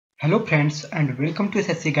Hello friends and welcome to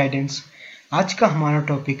SSC guidance. आज का हमारा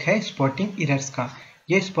टॉपिक है स्पॉटिंग एरर्स का।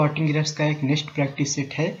 ये स्पॉटिंग एरर्स का एक नेक्स्ट प्रैक्टिस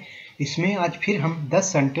सेट है। इसमें आज फिर हम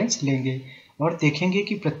 10 सेंटेंस लेंगे और देखेंगे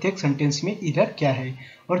कि प्रत्येक सेंटेंस में एरर क्या है,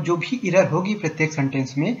 और जो भी एरर होगी प्रत्येक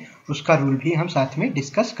सेंटेंस में उसका रूल भी हम साथ में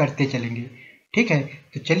डिस्कस करते चलेंगे। ठीक है,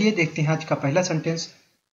 तो चलिए देखते हैं आज का पहला सेंटेंस।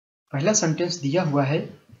 पहला सेंटेंस दिया हुआ है,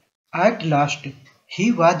 at last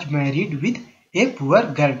he was married with a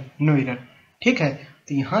poor girl, no error. ठीक है,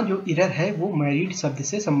 तो यहाँ जो एरर है वो मैरिड शब्द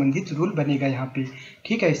से संबंधित रूल बनेगा यहाँ पे।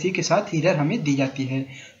 ठीक है, इसी के साथ एरर हमें दी जाती है,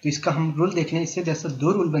 तो इसका हम रूल देख लें। इससे जैसे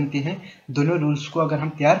दो रूल बनते हैं, दोनों रूल्स को अगर हम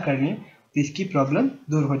तैयार कर लें तो इसकी प्रॉब्लम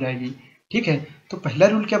दूर हो जाएगी। ठीक है, तो पहला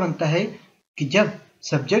रूल क्या बनता है कि जब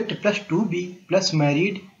subject plus to be plus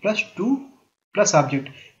married plus two plus object,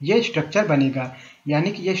 ये स्ट्रक्चर बनेगा।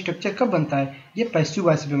 यानी कि ये स्ट्रक्चर कब बनता है, ये पैसिव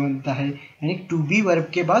वॉइस में बनता है। यानी कि टू बी वर्ब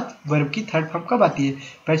के बाद वर्ब की थर्ड फॉर्म कब आती है,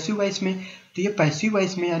 पैसिव वॉइस में। तो ये पैसिव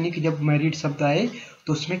वॉइस में यानी कि जब मैरिड शब्द आए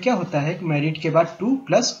तो उसमें क्या होता है कि मैरिड के बाद टू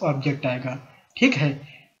प्लस ऑब्जेक्ट आएगा। ठीक है,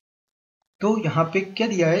 तो यहाँ पे क्या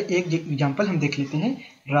दिया है, एक एग्जांपल हम देख लेते हैं।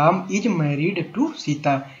 Ram is married to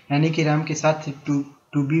Sita, यानी कि राम के साथ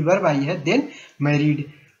टू बी वर्ब आई है, देन मैरिड,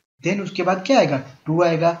 देन उसके बाद क्या आएगा, टू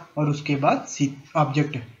आएगा, और उसके बाद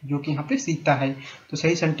ऑब्जेक्ट जो कि यहाँ पे सीता है। तो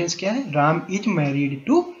सही सेंटेंस क्या है, Ram is married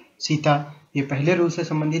to Sita. ये पहले रूल से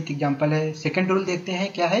संबंधित एग्जांपल है। सेकंड रूल देखते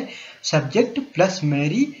हैं क्या है, subject plus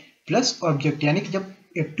Mary plus object, यानी कि जब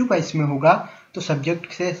एक्टिव वॉइस में होगा तो सब्जेक्ट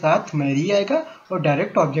के साथ मैरी आएगा और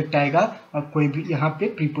डायरेक्ट ऑब्जेक्ट आएगा, और कोई भी यहाँ पे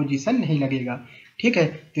प्रीपोजिशन नहीं लगेगा। ठीक है,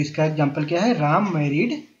 तो इसका एग्जाम्पल क्या है, राम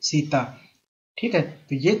मैरिड सीता। ठीक है,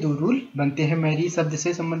 तो ये दो रूल बनते हैं मैरी शब्द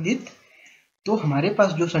से संबंधित। तो हमारे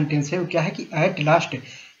पास जो सेंटेंस है वो क्या है कि at last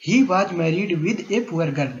he was married with a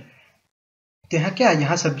poor girl. तो यहाँ क्या,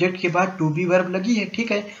 यहाँ सब्जेक्ट के बाद टू बी वर्ब लगी है।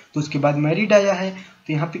 ठीक है, तो उसके बाद मैरिड आया है,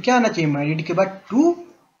 तो यहाँ पे क्या आना चाहिए, मैरिड के बाद टू,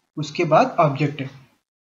 उसके बाद ऑब्जेक्ट।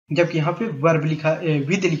 जबकि यहाँ पे वर्ब लिखा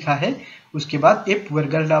विद लिखा है, उसके बाद ए पुअर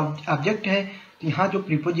गर्ल ऑब्जेक्ट है। तो यहाँ जो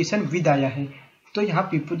प्रीपोजिशन विद आया है, तो यहाँ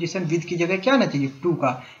प्रीपोजिशन विद की जगह क्या आना चाहिए, टू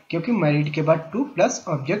का, क्योंकि मैरिड के बाद टू प्लस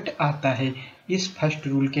ऑब्जेक्ट आता है इस फर्स्ट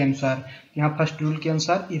रूल के अनुसार। यहाँ फर्स्ट रूल के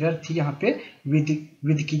अनुसार एरर थी, यहाँ पे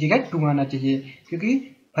विद की जगह टू आना चाहिए, क्योंकि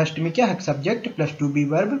फर्स्ट में क्या है, subject plus to be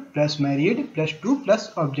verb plus married plus two plus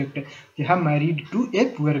object. यहाँ married to a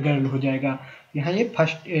poor girl हो जाएगा। यहाँ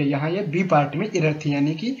ये बी पार्ट में एरर थी,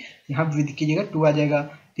 यानी कि यहाँ विद की जगह टू आ जाएगा,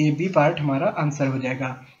 तो ये बी पार्ट हमारा आंसर हो जाएगा।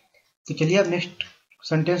 तो चलिए अब नेक्स्ट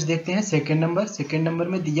सेंटेंस देखते हैं। सेकेंड नंबर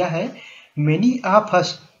में दिया है, many of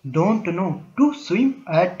us don't know to swim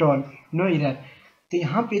at all, no error. तो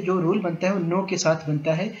यहाँ पे जो रूल बनता है वो नो के साथ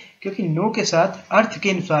बनता है, क्योंकि नो के साथ अर्थ के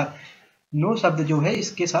अनुसार, नो शब्द जो है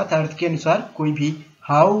इसके साथ अर्थ के अनुसार कोई भी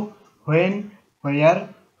हाउ, व्हेन, वेयर,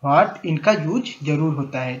 व्हाट, इनका यूज जरूर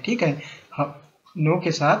होता है। ठीक है, नो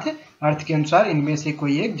के साथ अर्थ के अनुसार इनमें से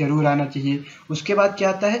कोई एक जरूर आना चाहिए। उसके बाद क्या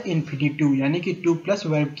आता है, इन्फिनिटिव, यानी कि टू प्लस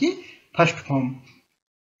वर्ब की फर्स्ट फॉर्म।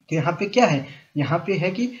 तो यहाँ पे क्या है, यहाँ पे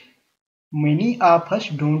है कि many of us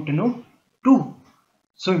don't know to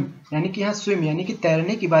swim, यानी कि यहाँ स्विम यानी कि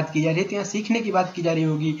तैरने की बात की जा रही है, तो यहाँ सीखने की बात की जा रही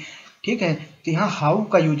होगी। ठीक है, तो यहाँ हाउ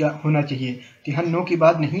का यूज होना चाहिए, तो यहाँ नो की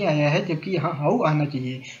बात नहीं आया है, जबकि यहाँ हाउ आना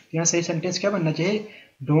चाहिए। तो यहाँ सही सेंटेंस क्या बनना चाहिए,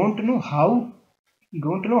 don't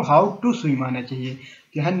know how to swim आना चाहिए।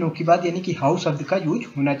 तो यहाँ नो की बात यानी कि हाउ शब्द का यूज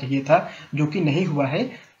होना चाहिए था, जो कि नहीं हुआ है।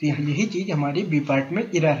 तो यही चीज हमारी बी पार्ट में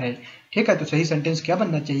एरर है। ठीक है, तो सही सेंटेंस क्या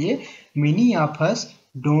बनना चाहिए, many of us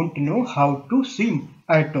don't know how to swim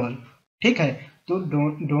at all. ठीक है, तो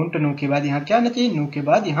डोंट नो के बाद यहाँ क्या आना चाहिए, नो के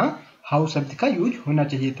बाद यहाँ हाउ शब्द का यूज होना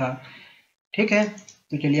चाहिए था। ठीक है,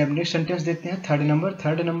 तो चलिए अब नेक्स्ट सेंटेंस देखते हैं।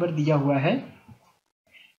 थर्ड नंबर दिया हुआ है,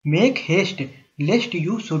 make haste लेस्ट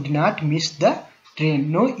you should not miss the train,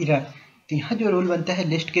 no error. तो यहाँ जो रूल बनता है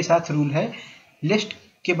लिस्ट के साथ रूल है। लिस्ट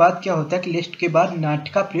के बाद क्या होता है कि लिस्ट के बाद नॉट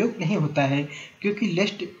का प्रयोग नहीं होता है, क्योंकि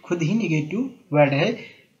लिस्ट खुद ही निगेटिव वर्ड है।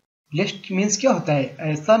 लिस्ट मीन्स क्या होता है,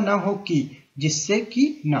 ऐसा ना हो कि, जिससे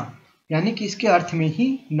कि ना, यानी कि इसके अर्थ में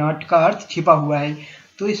ही नॉट का अर्थ छिपा हुआ है।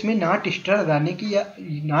 तो इसमें नॉट एक्स्ट्रा लगाने की या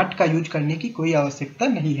नॉट का यूज करने की कोई आवश्यकता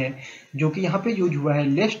नहीं है, जो कि यहाँ पे यूज हुआ है,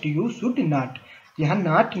 लेस्ट यू शुड नॉट, यहाँ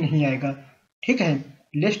नॉट नहीं आएगा। ठीक है,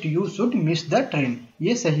 लेस्ट you should miss the train,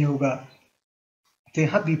 ये सही होगा। तो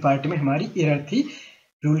यहाँ बी पार्ट में हमारी एरर थी।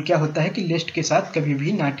 रूल क्या होता है कि लिस्ट के साथ कभी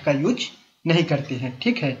भी नॉट का यूज नहीं करते हैं।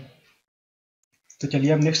 ठीक है, तो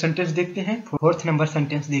चलिए अब नेक्स्ट सेंटेंस देखते हैं। फोर्थ नंबर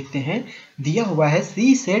सेंटेंस देखते हैं। दिया हुआ है,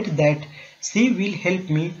 she said that she will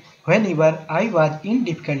help me whenever I was in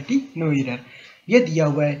difficulty, no error। ये दिया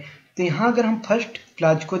हुआ है। तो यहाँ अगर हम फर्स्ट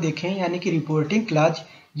क्लाज को देखें, यानी कि रिपोर्टिंग क्लाज,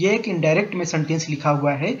 ये एक इनडायरेक्ट में सेंटेंस लिखा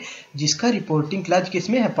हुआ है, जिसका रिपोर्टिंग क्लाज किस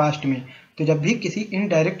में है, पास्ट में। तो जब भी किसी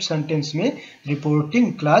इनडायरेक्ट सेंटेंस में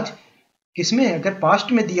रिपोर्टिंग क्लॉज किसमें अगर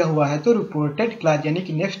पास्ट में दिया हुआ है तो रिपोर्टेड क्लॉज यानी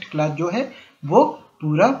कि नेक्स्ट क्लॉज जो है वो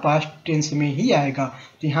पूरा पास्ट टेंस में ही आएगा।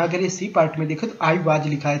 तो यहाँ अगर ये सी पार्ट में देखे तो आई वाज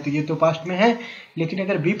लिखा है, तो ये तो पास्ट में है, लेकिन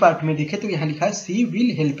अगर बी पार्ट में देखे तो यहाँ लिखा है सी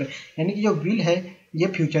विल हेल्प, यानी कि जो विल है ये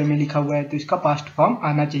फ्यूचर में लिखा हुआ है, तो इसका पास्ट फॉर्म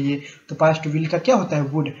आना चाहिए। तो पास्ट विल का क्या होता है?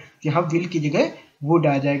 वुड। तो यहाँ विल की जगह वुड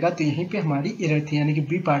आ जाएगा। तो यहीं पे हमारी एरर थी, यानी कि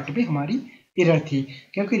बी पार्ट में हमारी एरर थी,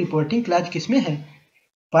 क्योंकि रिपोर्टिंग क्लॉज किसमें है?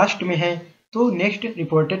 पास्ट में है, तो नेक्स्ट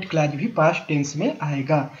रिपोर्टेड क्लॉज भी पास्ट टेंस में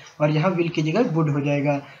आएगा और यहाँ विल की जगह वुड हो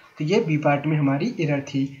जाएगा। तो ये बी पार्ट में हमारी एरर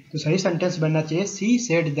थी। तो सही सेंटेंस बनना चाहिए she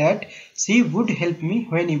said that C would help me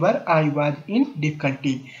whenever I was in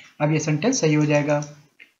difficulty. अब ये सेंटेंस सही हो जाएगा।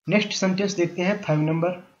 नेक्स्ट सेंटेंस देखते हैं 5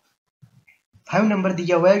 नंबर। 5 नंबर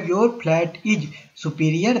दिया हुआ है your flat is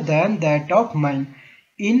superior then that of mine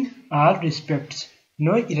in all respects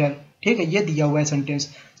no error. ठीक है, ये दिया हुआ है सेंटेंस।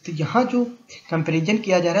 तो यहाँ जो कंपैरिजन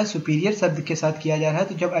किया जा रहा है सुपीरियर शब्द के साथ किया जा रहा है।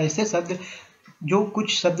 तो जब ऐसे शब्द जो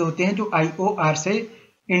कुछ शब्द होते हैं जो IOR से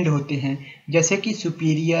एंड होते हैं, जैसे कि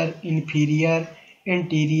superior, inferior,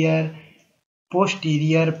 interior,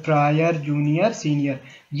 posterior, prior, junior, senior,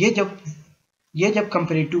 ये जब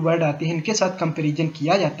कंपैरेटिव वर्ड आते हैं इनके साथ कंपैरिजन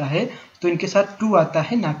किया जाता है तो इनके साथ टू आता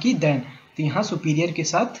है ना कि देन। तो यहाँ सुपीरियर के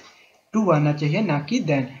साथ टू आना चाहिए ना कि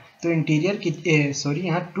देन। तो इंटीरियर की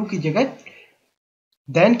यहाँ टू की जगह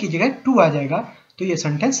देन की जगह टू आ जाएगा, तो ये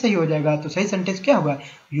सेंटेंस सही हो जाएगा। तो सही सेंटेंस क्या होगा?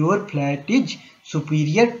 Your flat is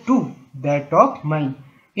superior to that of mine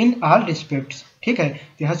in all respects. ठीक है,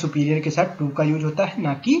 तो यहाँ सुपीरियर के साथ टू का यूज होता है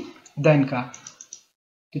ना कि देन का।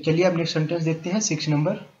 तो चलिए अब नेक्स्ट सेंटेंस देखते हैं 6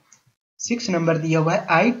 नंबर। 6 नंबर दिया हुआ है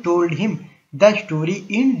I told him the story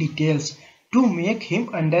in details to make him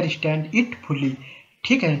understand it fully.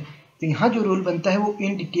 ठीक है, तो यहाँ जो रूल बनता है वो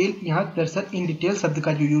इन डिटेल, यहाँ दरअसल इन डिटेल शब्द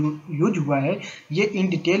का जो यूज हुआ है ये इन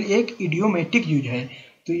डिटेल एक इडियोमेटिक यूज है।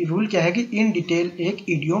 तो ये रूल क्या है कि इन डिटेल एक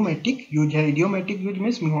इडियोमेटिक यूज है। इडियोमेटिक यूज में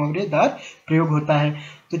मुहावरेदार प्रयोग होता है।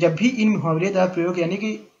 तो जब भी इन मुहावरेदार प्रयोग यानी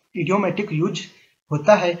कि इडियोमेटिक यूज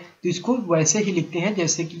होता है तो इसको वैसे ही लिखते हैं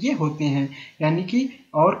जैसे कि ये होते हैं, यानी कि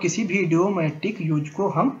और किसी भी इडियोमेटिक यूज को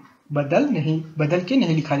हम बदल के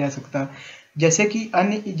नहीं लिखा जा सकता। जैसे कि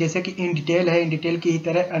अन्य, जैसे कि इन डिटेल है, इन डिटेल की ही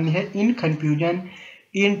तरह अन्य है इन confusion,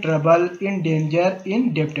 in trouble, in danger, इन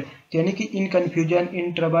डेप्ट। यानी कि इन confusion,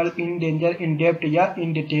 in trouble, in danger, इन डेप्ट या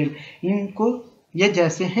इन डिटेल, इनको ये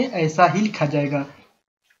जैसे हैं ऐसा ही लिखा जाएगा,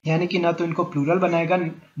 यानी कि ना तो इनको प्लूरल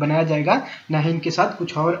बनाया जाएगा ना ही इनके साथ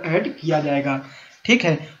कुछ और ऐड किया जाएगा। ठीक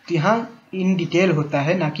है, तो यहाँ इन डिटेल होता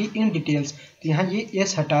है ना कि इन डिटेल्स। तो यहाँ ये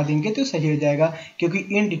एस हटा देंगे तो सही हो जाएगा, क्योंकि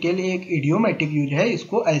इन डिटेल एक इडियोमेटिक यूज है,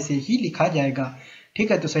 इसको ऐसे ही लिखा जाएगा।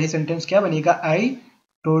 ठीक है, तो सही सेंटेंस क्या बनेगा? I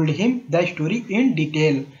told him the story in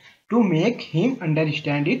detail to make him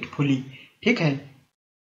understand it fully. ठीक है,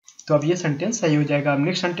 तो अब ये सेंटेंस सही हो जाएगा। अब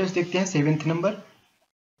नेक्स्ट सेंटेंस देखते हैं 7th नंबर।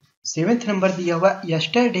 7th नंबर दिया हुआ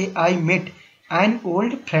yesterday I met an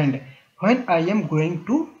old friend when I am going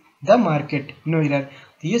to the market no error.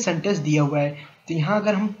 तो ये सेंटेंस दिया हुआ है। तो यहाँ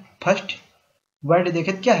अगर हम फर्स्ट वर्ड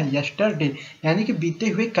देखें क्या है? यस्टरडे, यानी कि बीते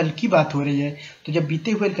हुए कल की बात हो रही है। तो जब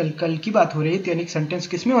बीते हुए कल की बात हो रही है तो यानी कि सेंटेंस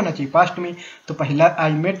किस में होना चाहिए? पास्ट में। तो पहला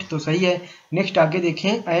आई मेट तो सही है। नेक्स्ट आगे देखें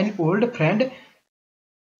an old friend,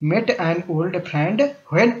 met an old friend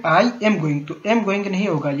when I am going, तो एम गोइंग नहीं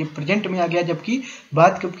होगा, ये प्रेजेंट में आ गया, जबकि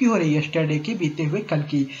बात कब की हो रही है? यस्टरडे की, बीते हुए कल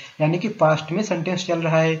की, यानी कि पास्ट में सेंटेंस चल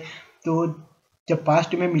रहा है। तो जब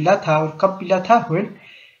पास्ट में मिला था और कब मिला था? When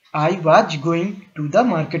I was going to the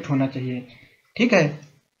market होना चाहिए। ठीक है,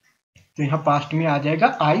 तो यहाँ पास्ट में आ जाएगा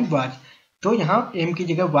आई वाज, तो यहाँ एम की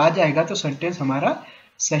जगह वाज आएगा तो सेंटेंस हमारा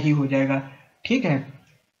सही हो जाएगा। ठीक है,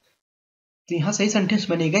 तो यहाँ सही सेंटेंस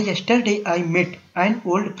बनेगा yesterday I met an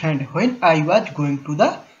old friend when I was going to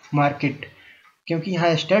the market, क्योंकि यहाँ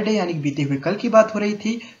यस्टरडे यानी बीते हुए कल की बात हो रही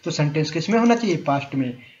थी, तो सेंटेंस किस में होना चाहिए? पास्ट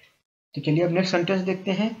में। तो चलिए अब नेक्स्ट सेंटेंस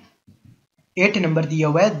देखते हैं। 8 नंबर दिया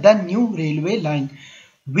हुआ है the new railway line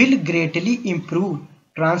will greatly improve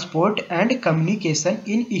transport and communication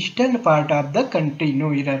in eastern part of the country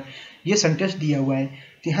no error. ये सेंटेंस दिया हुआ है।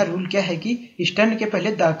 तो यहाँ रूल क्या है कि ईस्टर्न के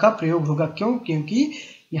पहले द का प्रयोग होगा। क्यों? क्योंकि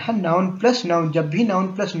यहाँ नाउन प्लस नाउन, जब भी नाउन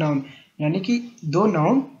प्लस नाउन यानी कि दो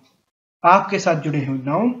नाउन आपके साथ जुड़े हों,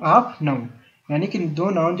 नाउन आप नाउन, यानी कि दो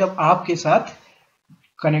नाउन जब आपके साथ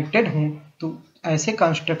कनेक्टेड हों तो ऐसे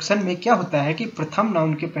कंस्ट्रक्शन में क्या होता है कि प्रथम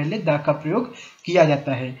नाउन के पहले द का प्रयोग किया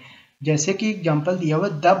जाता है। जैसे कि एग्जांपल दिया हुआ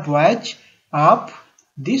the boys of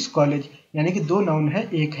this college, यानी कि दो नाउन है,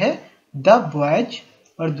 एक है द बॉयज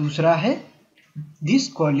और दूसरा है दिस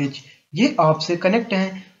कॉलेज, ये ऑफ से कनेक्ट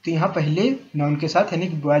हैं। तो यहाँ पहले नाउन के साथ यानी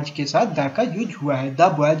कि बॉयज के साथ द का यूज हुआ है,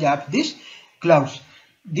 the boys of this class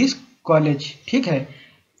this college. ठीक है,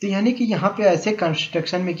 तो यानी कि यहाँ पे ऐसे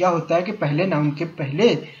कंस्ट्रक्शन में क्या होता है कि पहले नाउन के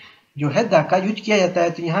पहले जो है द का यूज किया जाता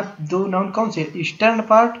है। तो यहाँ दो नाउन कौन से, ईस्टर्न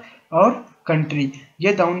पार्ट और कंट्री,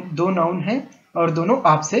 ये दो नाउन हैं और दोनों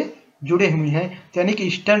आपसे जुड़े हुए हैं। तो यानी कि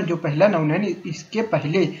ईस्टर्न जो पहला नाउन है इसके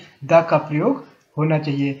पहले द का प्रयोग होना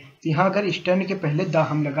चाहिए। तो यहाँ अगर ईस्टर्न के पहले द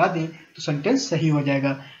हम लगा दें तो सेंटेंस सही हो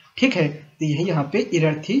जाएगा। ठीक है, तो यही यहाँ पे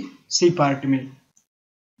एरर थी सी पार्ट में,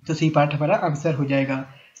 तो सी पार्ट हमारा आंसर हो जाएगा।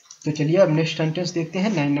 तो चलिए अब नेक्स्ट सेंटेंस देखते हैं।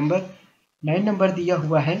 9 नंबर दिया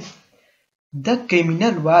हुआ है, the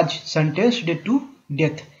criminal was sentenced to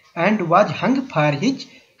death and was hung for his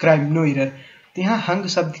crime, no error. तो यहाँ हंग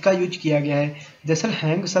शब्द का यूज किया गया है। दरअसल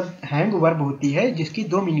हैंग वर्ब होती है जिसकी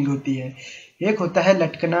दो मीनिंग होती है, एक होता है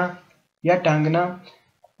लटकना या टांगना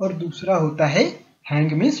और दूसरा होता है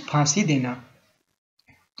हैंग मीन्स फांसी देना।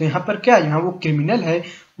 तो यहाँ पर क्या, यहाँ वो क्रिमिनल है,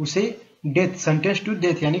 उसे डेथ सेंटेंस टू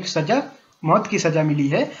डेथ यानी कि सजा, मौत की सजा मिली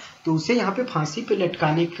है, तो उसे यहाँ पे फांसी पे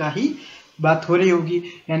लटकाने का ही बात हो रही होगी।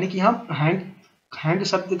 यानी कि यहाँ हैंग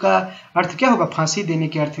शब्द का अर्थ क्या होगा, फांसी देने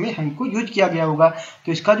के अर्थ में हैंग को यूज किया गया होगा।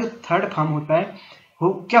 तो इसका जो थर्ड फॉर्म होता है वो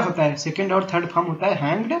क्या होता है, सेकंड और थर्ड फॉर्म होता है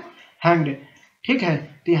हैंग्ड। ठीक है,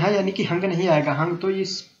 तो यहाँ यानी कि हंग नहीं आएगा। हंग तो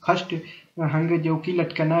इस फर्स्ट हंग जो कि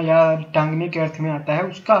लटकना या टांगने के अर्थ में आता है,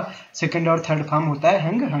 उसका सेकंड और थर्ड फॉर्म होता है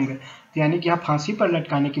हंग। तो यानी कि यहाँ फांसी पर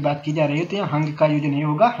लटकाने की बात की जा रही है, तो यहाँ हंग का यूज नहीं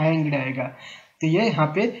होगा, हैंग्ड आएगा। तो ये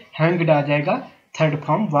यहाँ पे हैंग्ड आ जाएगा, थर्ड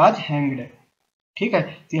फॉर्म वाज हैंग्ड। ठीक है,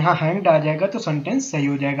 तो यहाँ हैंग्ड आ जाएगा तो सेंटेंस सही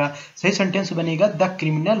हो जाएगा। सही सेंटेंस बनेगा, the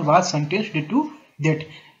criminal was sentenced to death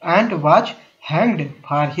and was hanged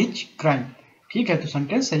for his crime. ठीक है, तो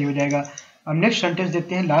सेंटेंस सही हो जाएगा। अब नेक्स्ट सेंटेंस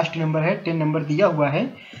देखते हैं, लास्ट नंबर है, 10 नंबर दिया हुआ है,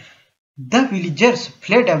 the villagers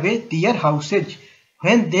fled away their houses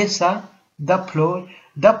when they सा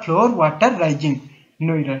the floor water rising,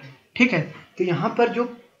 no error. ठीक है, तो यहाँ पर जो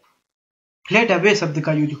फ्लेड अवे शब्द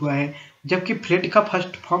का यूज हुआ है, जबकि फ्लेड का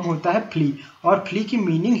फर्स्ट फॉर्म होता है फ्ली, और फ्ली की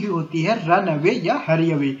मीनिंग ही होती है रन अवे या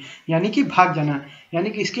हरी अवे, यानी कि भाग जाना। यानी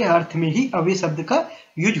कि इसके अर्थ में ही अवे शब्द का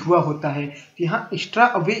यूज हुआ होता है। तो यहाँ एक्स्ट्रा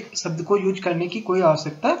अवे शब्द को यूज करने की कोई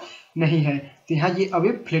आवश्यकता नहीं है। तो यहाँ ये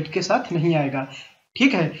अवे फ्लेड के साथ नहीं आएगा।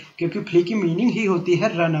 ठीक है, क्योंकि फ्ली की मीनिंग ही होती है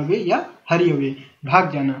रन अवे या हरी अवे,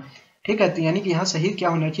 भाग जाना। ठीक है, तो यानी कि यहाँ सही क्या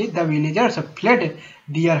होना चाहिए, the villagers fled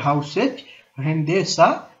their houses when they सा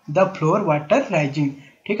द फ्लोर वाटर राइजिंग।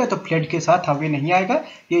 ठीक है, तो फ्लेड के साथ अवे नहीं आएगा,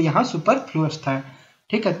 ये यहाँ सुपरफ्लुअस था।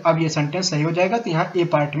 ठीक है, अब ये सेंटेंस सही हो जाएगा। तो यहाँ ए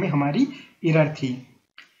पार्ट में हमारी एरर थी।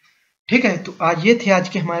 ठीक है, तो आज ये थे आज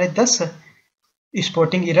के हमारे 10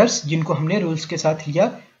 स्पॉटिंग एरर्स जिनको हमने रूल्स के साथ लिया।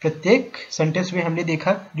 प्रत्येक सेंटेंस में हमने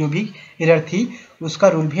देखा जो भी एरर थी उसका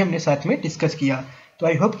रूल भी हमने साथ में डिस्कस किया। तो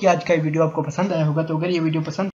आई होप कि आज का वीडियो आपको पसंद आया होगा। तो अगर ये वीडियो पसंद